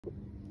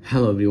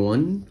Hello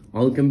everyone,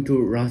 welcome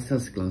to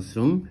Rashel's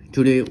classroom.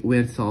 Today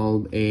we'll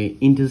solve a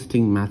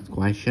interesting math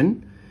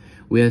question.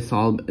 We'll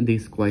solve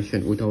this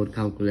question without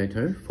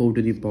calculator. 4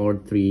 to the power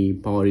 3,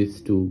 power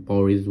is 2,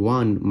 power is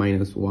 1,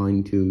 minus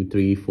 1, 2,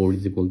 3, 4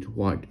 is equal to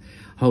what?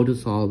 How to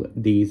solve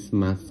this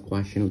math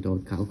question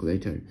without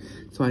calculator?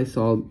 So I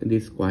solve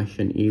this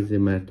question is a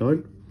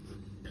method.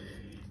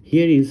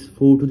 Here is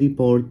 4 to the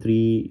power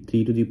 3,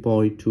 3 to the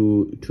power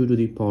 2, 2 to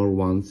the power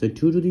 1. So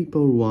 2 to the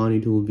power 1,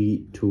 it will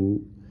be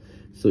 2.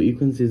 So you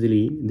can see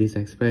easily this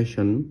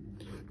expression.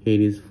 Here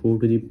is 4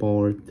 to the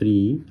power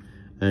 3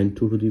 and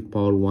 2 to the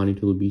power 1,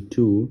 it will be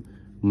 2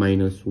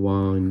 minus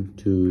 1,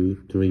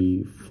 2,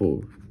 3,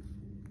 4.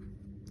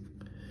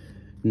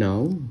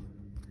 Now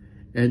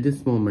at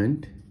this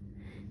moment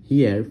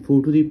here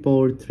 4 to the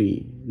power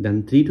 3,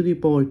 then 3 to the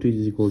power 2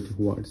 is equal to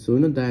what? So you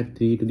know that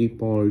 3 to the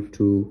power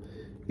 2,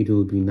 it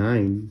will be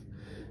 9.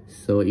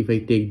 So if I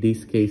take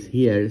this case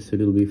here, so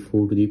it will be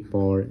 4 to the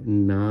power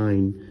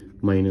 9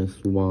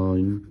 minus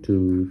 1,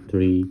 2,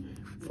 3,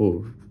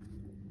 4.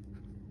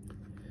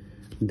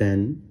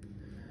 Then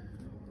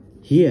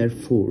here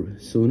 4,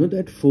 so you know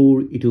that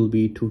 4, it will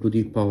be 2 to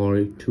the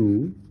power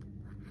 2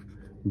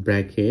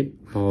 bracket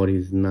power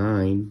is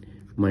 9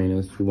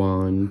 minus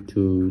 1,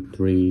 2,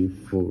 3,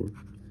 4.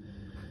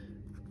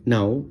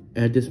 Now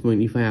at this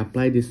point, if I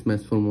apply this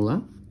math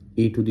formula,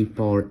 a to the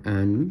power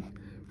n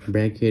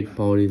bracket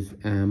power is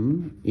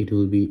m, it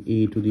will be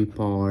a to the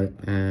power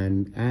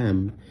n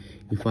m.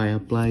 If I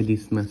apply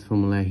this math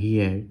formula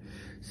here,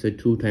 so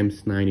 2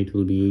 times 9, it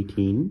will be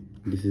 18.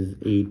 This is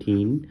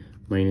 18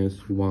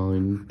 minus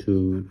 1,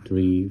 2,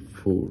 3,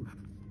 4.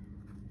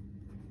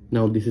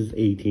 Now this is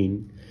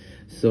 18.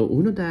 So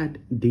you know that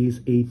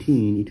this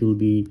 18, it will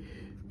be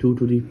 2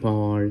 to the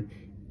power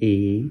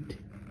 8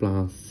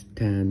 plus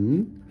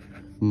 10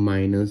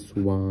 minus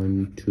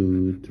 1,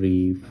 2,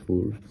 3,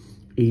 4.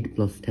 8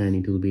 plus 10,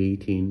 it will be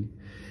 18.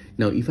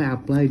 Now if I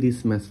apply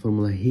this math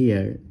formula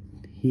here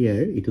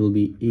it will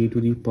be a to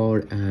the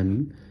power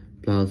n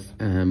plus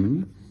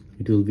m.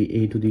 It will be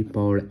a to the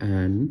power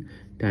n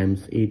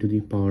times a to the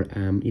power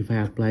m. If I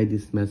apply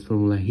this math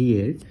formula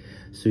here,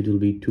 so it will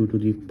be 2 to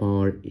the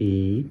power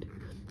 8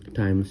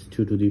 times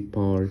 2 to the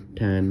power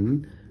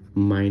 10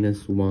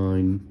 minus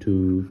 1,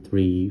 2,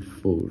 3,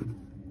 4.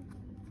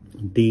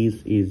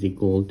 This is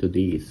equal to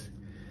this.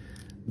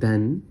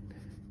 Then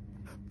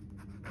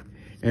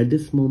at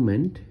this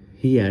moment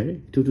here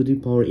 2 to the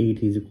power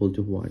 8 is equal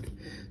to what?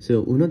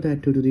 So you know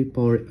that 2 to the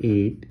power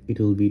 8, it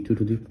will be 2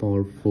 to the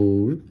power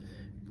 4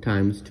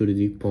 times 2 to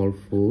the power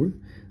 4.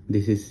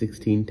 This is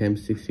 16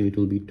 times 16, it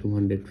will be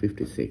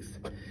 256.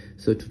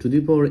 So 2 to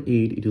the power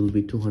 8, it will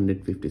be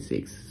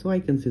 256. So I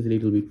can say that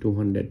it will be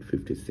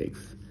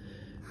 256.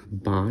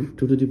 But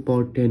 2 to the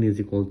power 10 is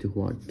equal to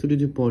what? 2 to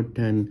the power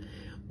 10,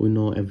 we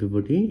know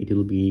everybody, it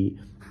will be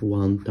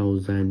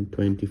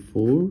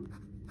 1024.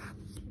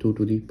 2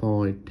 to the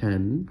power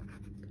 10,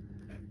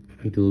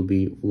 it will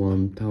be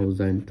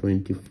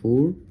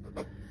 1024.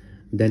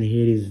 Then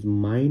here is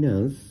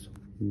minus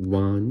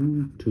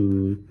 1,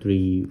 2,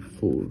 3,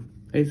 4.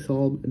 I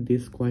solved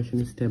this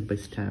question step by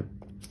step.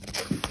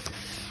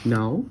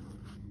 Now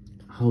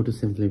how to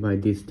simplify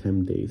this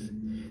term days?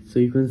 So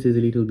you can see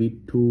that it will be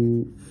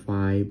 2,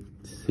 5,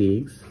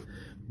 6,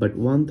 but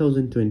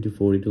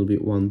 1024, it will be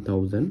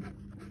 1000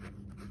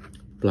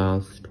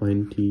 plus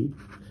 20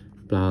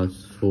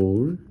 plus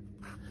 4,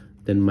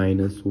 then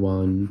minus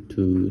 1,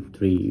 2,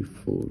 3,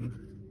 4.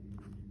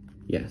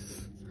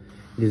 Yes,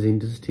 it is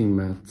interesting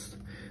maths.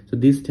 So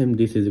this time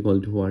this is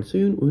equal to what? So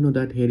you know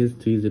that here is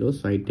 3 zeros,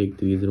 so I take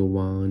 3 0,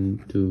 1,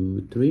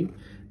 2, 3.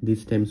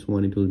 This times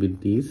 1, it will be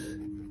this,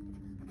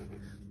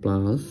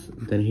 plus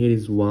then here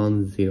is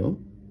 1 0,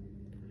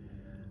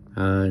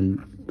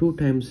 and 2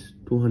 times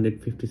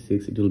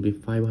 256, it will be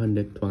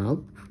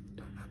 512,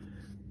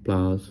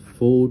 plus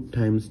 4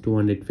 times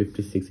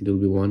 256, it will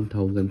be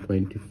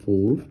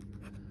 1024.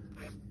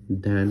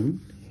 Then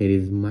here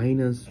is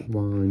minus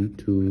 1,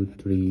 2,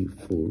 3,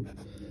 4.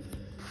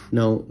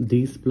 Now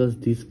this plus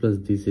this plus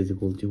this is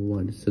equal to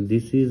 1. So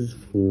this is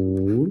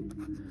 4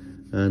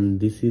 and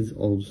this is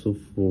also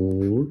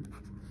 4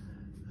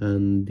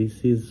 and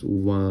this is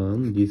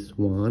 1, this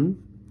 1,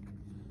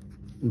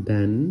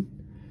 then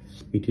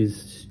it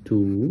is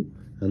 2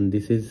 and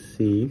this is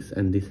 6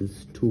 and this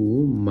is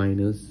 2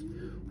 minus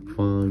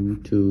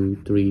 1, 2,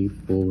 3,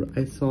 4.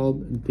 I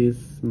solved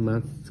this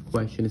math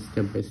question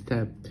step by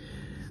step.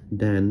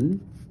 Then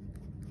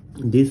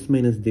this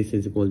minus this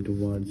is equal to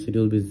what? So it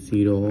will be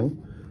 0,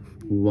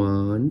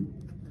 1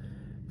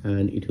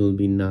 and it will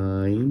be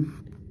 9,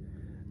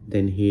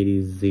 then here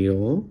is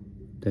 0,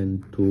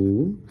 then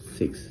 2,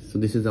 6. So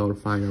this is our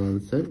final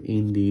answer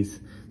in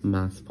this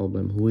math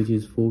problem, which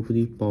is 4 to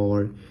the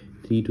power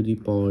 3 to the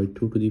power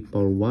 2 to the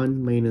power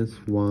 1 minus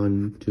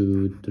 1,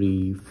 2,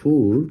 3,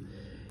 4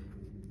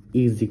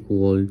 is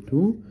equal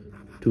to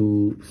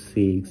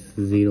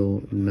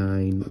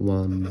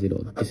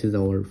 260,910. This is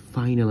our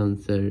final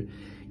answer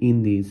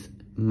in this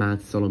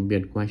maths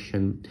Olympiad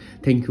question.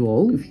 Thank you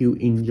all. If you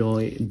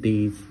enjoy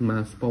this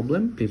maths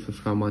problem, please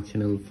subscribe my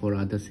channel for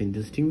others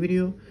interesting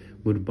video.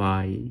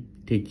 Goodbye.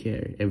 Take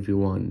care,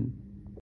 everyone.